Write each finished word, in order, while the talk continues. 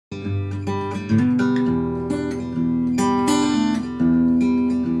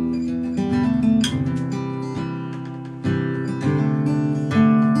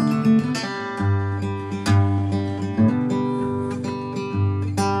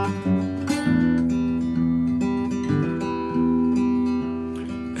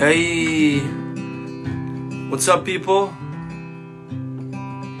Hey, what's up, people?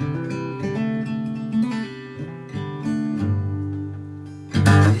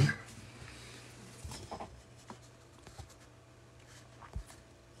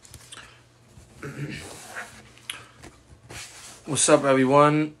 What's up,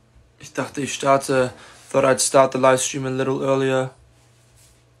 everyone? Ich dachte, ich starte. Thought I'd start the live stream a little earlier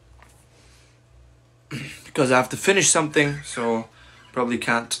because I have to finish something, so probably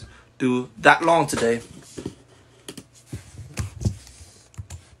can't do that long today.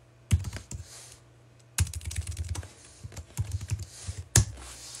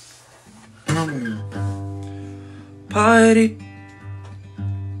 Party,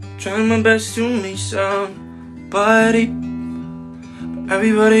 trying my best to make some party, but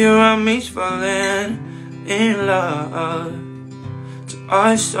everybody around me's falling in love to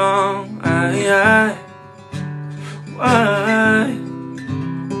our song. I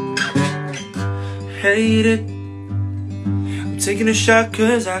hate it. I'm taking a shot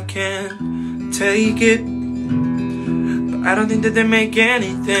cause I can't take it, but I don't think that they make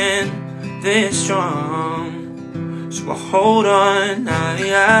anything this strong. So I hold on,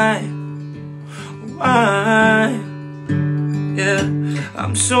 yeah.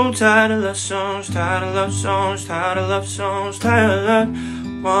 I'm so tired of love songs, tired of love songs, tired of love songs, tired of love.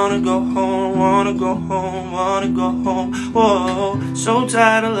 Wanna go home, wanna go home, wanna go home. Whoa, so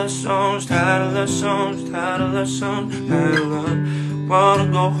tired of love songs, tired of love songs, tired of love songs, tired of love. Wanna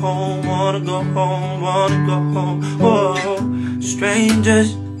go home, wanna go home, wanna go home. Whoa,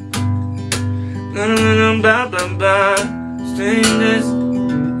 strangers. Blah, blah, blah. Strangers.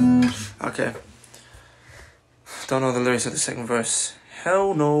 Okay. Don't know the lyrics of the second verse.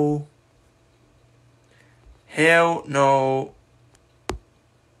 Hell no. Hell no.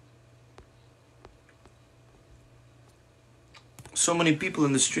 So many people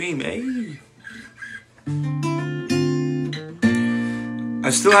in the stream, eh? I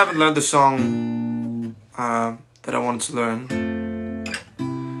still haven't learned the song that I wanted to learn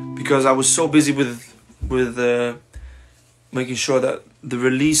because I was so busy with making sure that the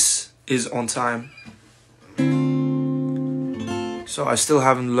release is on time. So I still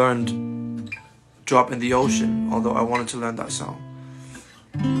haven't learned Drop in the Ocean, although I wanted to learn that song.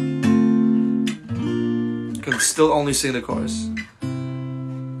 I can still only sing the chorus.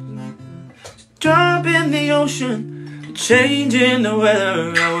 Drop in the ocean, changing the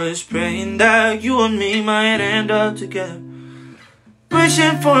weather. I was praying that you and me might end up together.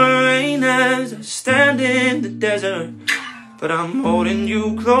 Wishing for rain as I stand in the desert, but I'm holding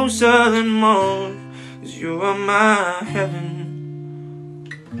you closer than most, 'cause you are my heaven.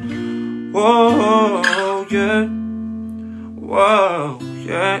 Whoa, yeah. Whoa,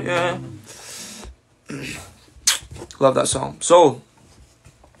 yeah, yeah. Love that song. So,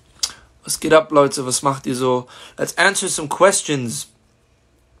 was geht ab, Leute? Was macht ihr so? Let's answer some questions.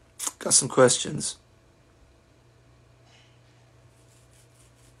 Got some questions.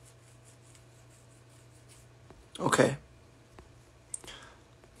 Okay.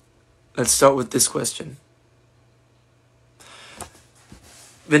 Let's start with this question.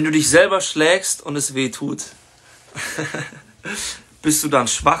 Wenn du dich selber schlägst und es weh tut, bist du dann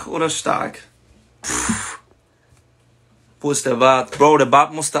schwach oder stark? Puh. Wo ist der Bart? Bro, der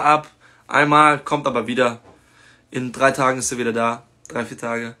Bart musste ab. Einmal, kommt aber wieder. In 3 Tagen ist er wieder da. 3, 4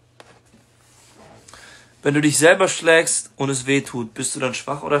 Tage. Wenn du dich selber schlägst und es weh tut, bist du dann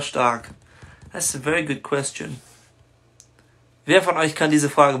schwach oder stark? That's a very good question. Wer von euch kann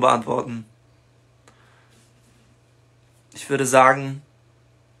diese Frage beantworten? Ich würde sagen,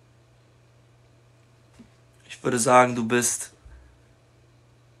 du bist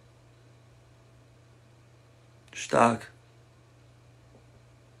stark.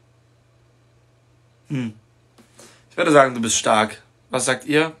 Ich würde sagen, du bist stark. Was sagt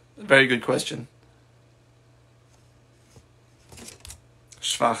ihr? Very good question.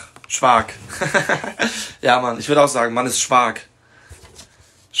 Schwach. Schwag. Ja, Mann, ich würde auch sagen, man ist schwag.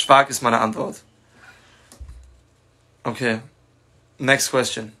 Schwag ist meine Antwort. Okay. Next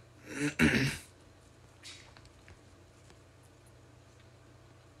question.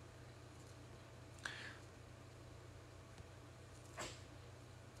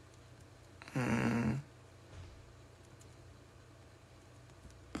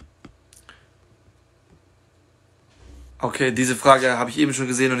 Okay, diese Frage habe ich eben schon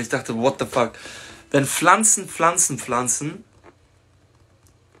gesehen und ich dachte, what the fuck? Wenn Pflanzen, dann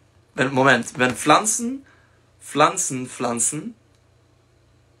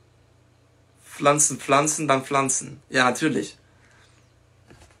Pflanzen. Ja, natürlich.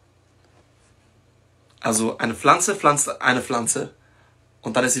 Also eine Pflanze pflanzt eine Pflanze.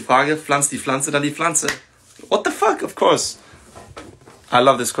 Und dann ist die Frage, pflanzt die Pflanze dann die Pflanze? What the fuck? Of course. I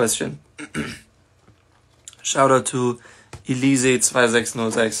love this question. Shout out to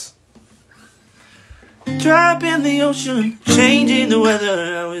Elise2606. Drop in the ocean, changing the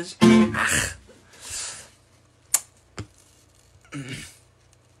weather. I was...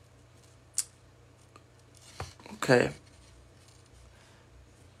 Okay.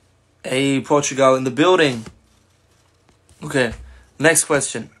 Hey, Portugal in the building. Okay, next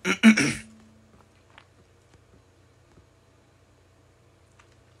question.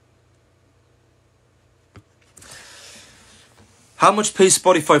 How much pays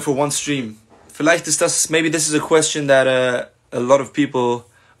Spotify for one stream? Vielleicht ist das, maybe this is a question that a lot of people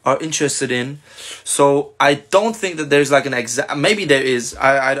are interested in. So I don't think that there's like an exact, maybe there is,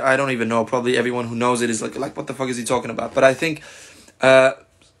 I don't even know. Probably everyone who knows it is like what the fuck is he talking about? But I think,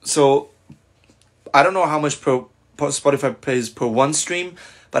 so I don't know how much Spotify pays per one stream,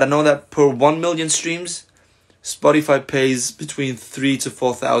 but I know that per 1 million streams, Spotify pays between 3,000 to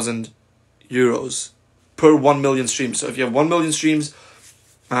 4,000 euros per 1 million streams. So if you have 1 million streams,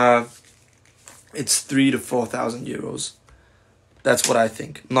 it's 3,000 to 4,000 euros. That's what I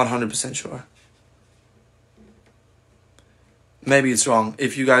think. Not 100% sure. Maybe it's wrong.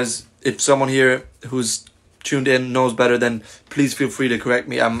 If someone here who's tuned in knows better, then please feel free to correct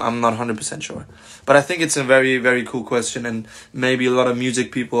me. I'm not 100% sure. But I think it's a very, very cool question, and maybe a lot of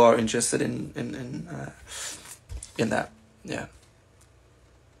music people are interested in that. Yeah.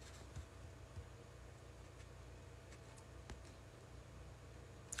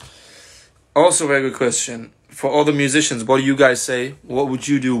 Also, very good question. For all the musicians, what do you guys say? What would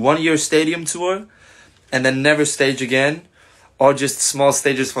you do? 1 year stadium tour and then never stage again? Or just small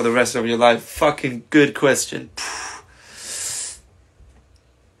stages for the rest of your life? Fucking good question.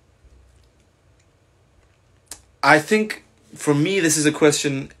 I think for me, this is a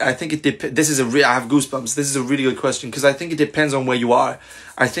question. I think it depends. I have goosebumps. This is a really good question because I think it depends on where you are.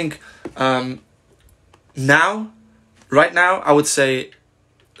 I think right now, I would say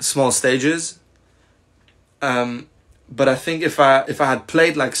small stages. But I think if I had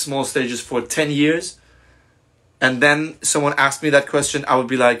played like small stages for 10 years, and then someone asked me that question, I would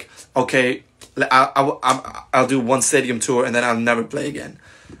be like, okay, I'll do one stadium tour and then I'll never play again.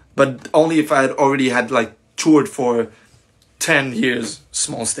 But only if I had already had like toured for 10 years,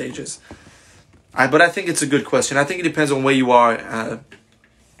 small stages. But I think it's a good question. I think it depends on where you are.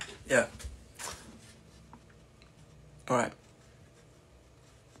 Yeah. All right.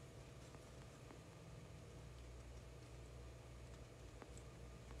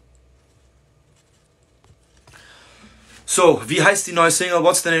 So, wie heißt die neue Single?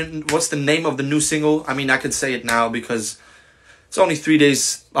 What's the name of the new single? I mean, I can say it now because it's only 3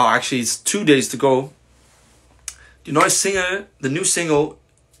 days. Oh, actually, it's 2 days to go. The new single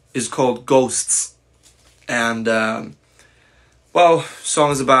is called Ghosts. And,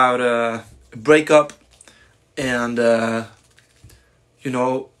 song is about a breakup. And, it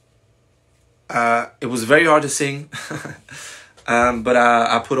was very hard to sing. But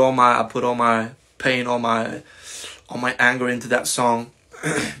I put all my pain, all my anger into that song.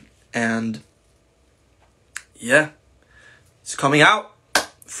 And yeah, it's coming out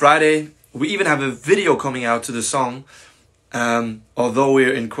Friday. We even have a video coming out to the song, although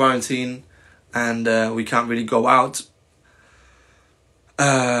we're in quarantine and we can't really go out.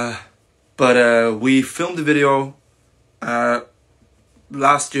 But we filmed the video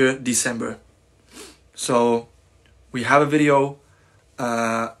last year, December. So we have a video,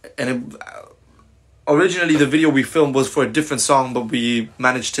 originally the video we filmed was for a different song, but we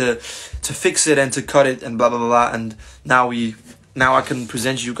managed to fix it and to cut it and blah blah blah. And now I can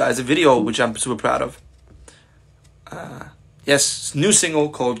present you guys a video which I'm super proud of. Yes, new single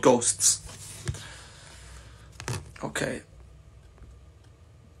called Ghosts. Okay.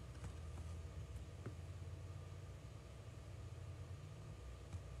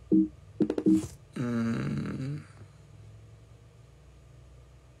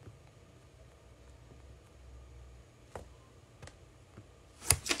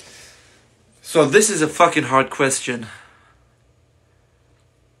 So this is a fucking hard question.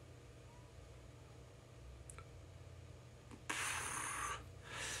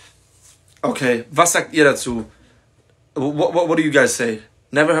 Okay, was sagt ihr dazu? What do you guys say?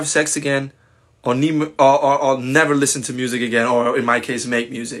 Never have sex again, or never listen to music again, or in my case, make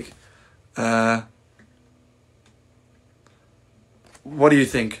music. What do you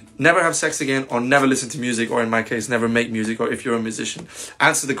think? Never have sex again, or never listen to music, or in my case, never make music, or if you're a musician?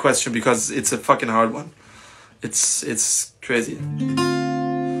 Answer the question because it's a fucking hard one. It's crazy.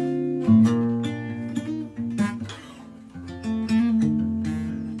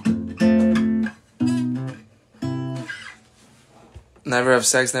 Never have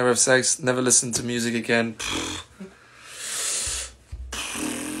sex, never have sex, never listen to music again.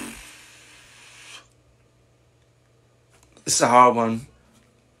 It's a hard one.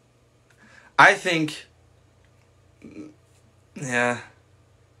 I think... Yeah.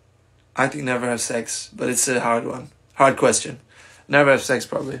 I think never have sex, but it's a hard one. Hard question. Never have sex,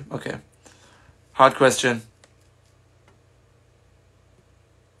 probably. Okay. Hard question.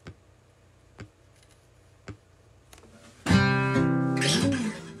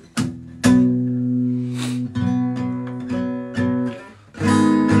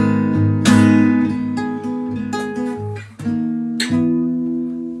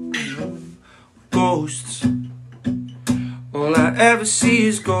 Ghosts. All I ever see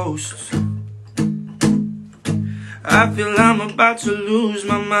is ghosts. I feel I'm about to lose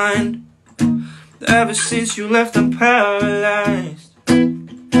my mind. Ever since you left, I'm paralyzed.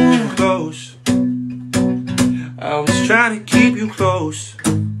 Close. I was trying to keep you close.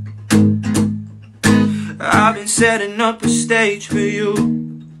 I've been setting up a stage for you.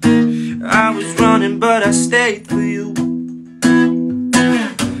 I was running, but I stayed for you.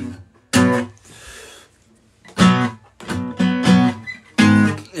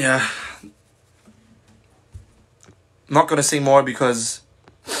 Yeah. I'm not gonna sing more because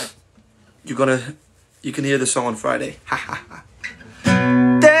you can hear the song on Friday.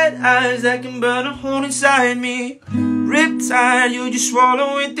 Dead eyes that can burn a hole inside me. Riptide, you just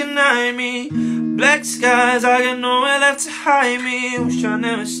swallow it, deny me. Black skies, I got nowhere left to hide me. Wish I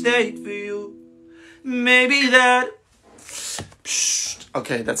never stayed for you. Maybe that.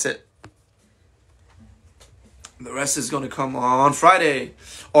 Okay, that's it. The rest is gonna come on Friday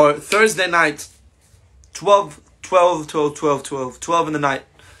or Thursday night. 12 in the night.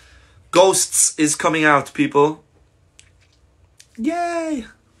 Ghosts is coming out, people. Yay!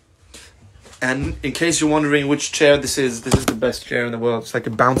 And in case you're wondering which chair this is the best chair in the world. It's like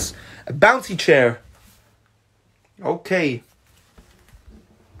a bouncy chair. Okay.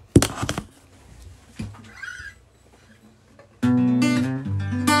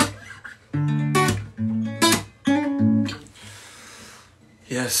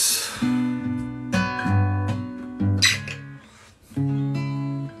 Yes.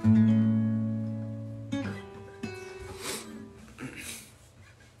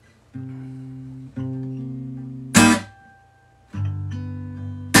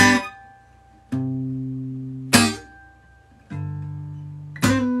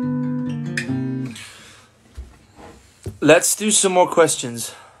 Let's do some more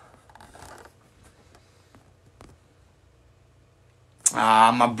questions.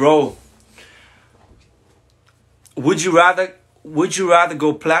 My bro. Would you rather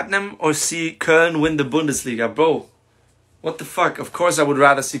go platinum or see Köln win the Bundesliga, bro? What the fuck? Of course I would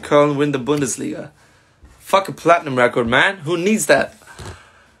rather see Köln win the Bundesliga. Fuck a platinum record, man. Who needs that?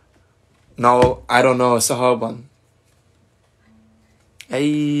 No, I don't know. It's a hard one.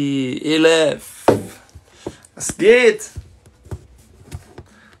 Hey, ELF. Was geht?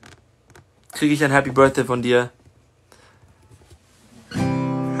 Kriege ich ein Happy Birthday von dir?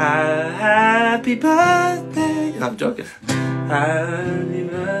 Happy birthday. No, I'm joking. Happy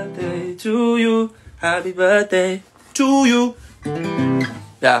birthday to you. Happy birthday to you.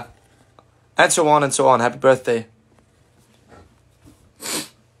 Yeah. And so on and so on. Happy birthday.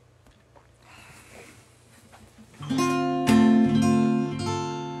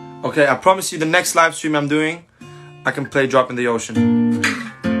 Okay, I promise you the next live stream I'm doing, I can play Drop in the Ocean.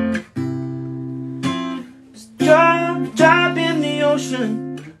 Drop in the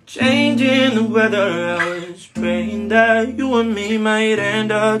ocean, changing the weather. I was praying that you and me might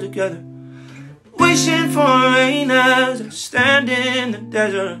end up together. Wishing for rain as I stand in the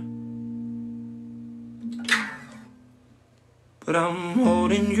desert. But I'm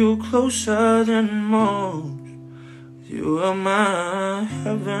holding you closer than most. You are my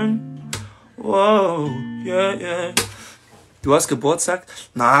heaven. Whoa, yeah, yeah. Du hast Geburtstag?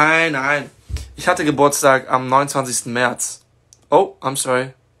 Nein, nein. Ich hatte Geburtstag am 29. März. Oh, I'm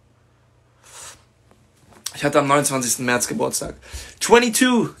sorry. Ich hatte am 29. März Geburtstag.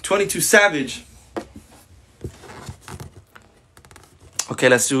 22 Savage. Okay,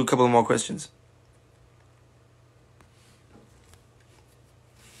 let's do a couple more questions.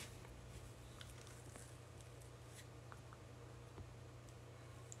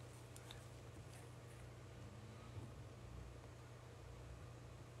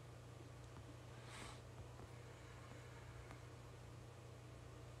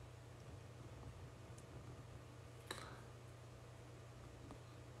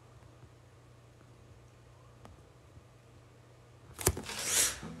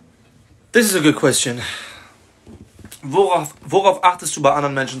 This is a good question. worauf achtest du bei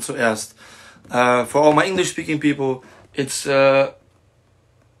anderen Menschen zuerst? For all my English-speaking people, it's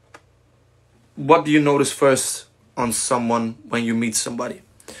what do you notice first on someone when you meet somebody?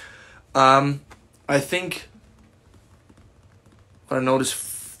 I think what I notice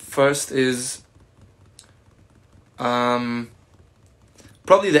first is probably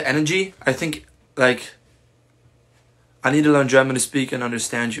the energy. I think, like, I need to learn German to speak and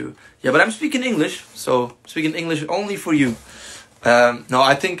understand you. Yeah, but I'm speaking English, so speaking English only for you. No,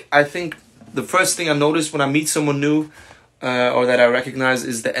 I think the first thing I notice when I meet someone new or that I recognize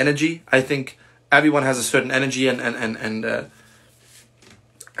is the energy. I think everyone has a certain energy and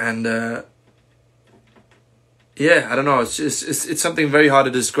yeah, I don't know. It's something very hard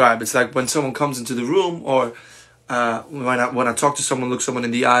to describe. It's like when someone comes into the room, or when I talk to someone, look someone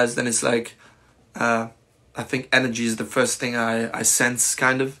in the eyes, then it's like I think energy is the first thing I sense,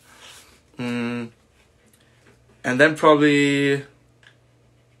 kind of. And then probably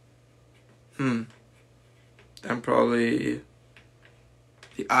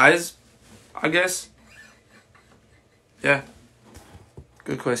the eyes, I guess. Yeah,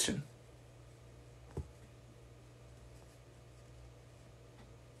 good question.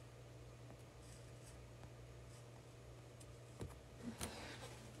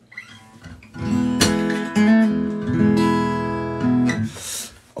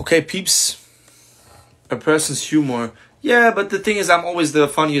 Okay, peeps. A person's humor. Yeah, but the thing is, I'm always the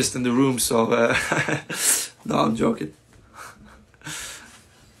funniest in the room, so... no, I'm joking.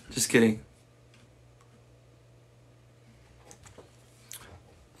 Just kidding.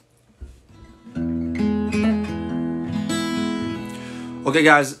 Okay,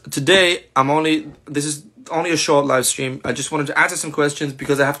 guys, today this is only a short live stream. I just wanted to answer some questions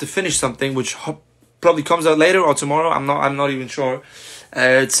because I have to finish something which probably comes out later or tomorrow. I'm not even sure.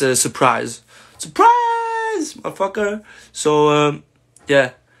 It's a surprise, motherfucker. So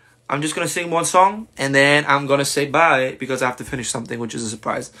yeah, I'm just gonna sing one song and then I'm gonna say bye because I have to finish something which is a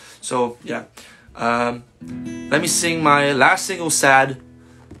surprise. So yeah, let me sing my last single, Sad,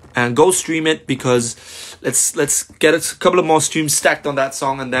 and go stream it because let's get a couple of more streams stacked on that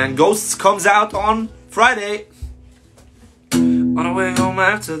song, and then Ghosts comes out on Friday. On our way home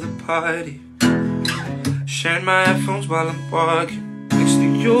after the party, sharing my headphones while I'm walking next to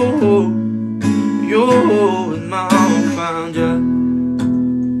you in my home found ya.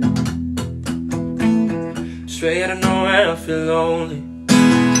 Straight out of nowhere I feel lonely.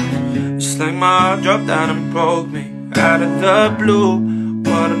 It's like my heart dropped down and broke me out of the blue.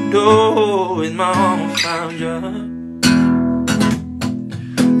 What I do in my home found ya.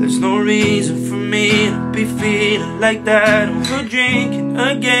 There's no reason for me to be feeling like that. I'm for drinking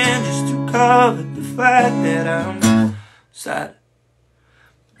again just to cover the fact that I'm sad.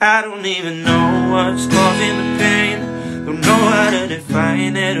 I don't even know what's causing the pain. Don't know how to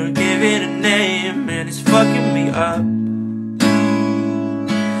define it or give it a name. And it's fucking me up.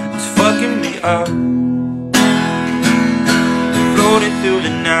 It's fucking me up. Floating through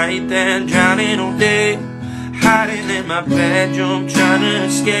the night, then drowning all day. Hiding in my bedroom, trying to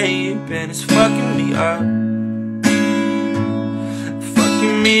escape. And it's fucking me up.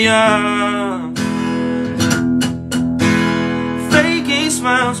 Fucking me up. Faking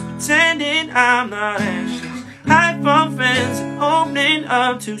smiles, pretending I'm not anxious. Hide from friends and opening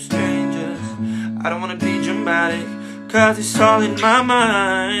up to strangers. I don't wanna be dramatic, cause it's all in my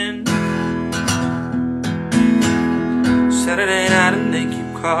mind. Saturday night and they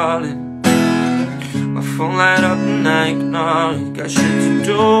keep calling. My phone light up and I ignore it. Got shit to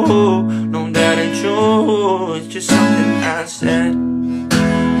do, no that ain't true. It's just something I said.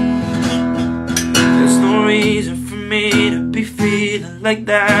 There's no reason for me to be feeling like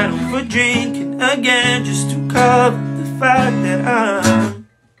that. I'm for drinking again just to cover the fact that I'm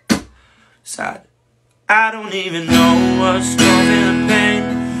sad. I don't even know what's causing the pain.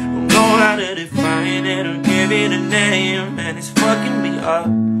 Don't know how to define it or give it a name. And it's fucking me up.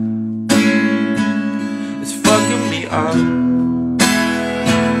 It's fucking me up.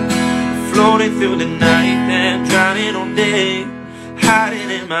 Floating through the night and drowning all day. Hiding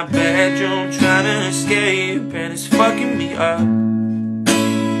in my bedroom, trying to escape. And it's fucking me up.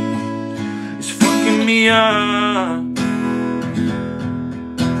 It's fucking me up.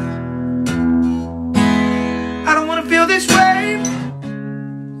 I don't wanna feel this way.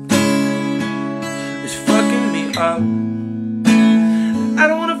 It's fucking me up. I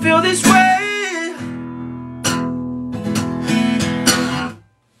don't wanna feel this way.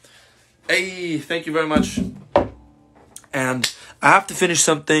 Hey, thank you very much. And I have to finish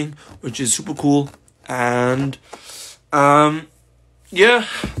something which is super cool. And yeah,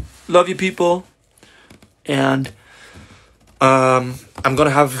 love you people. And I'm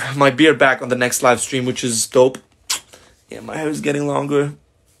gonna have my beard back on the next live stream, which is dope. Yeah, my hair is getting longer.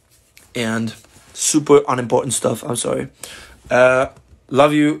 And super unimportant stuff. I'm sorry.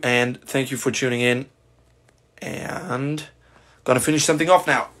 Love you and thank you for tuning in. And gonna finish something off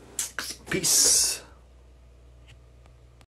now. Peace.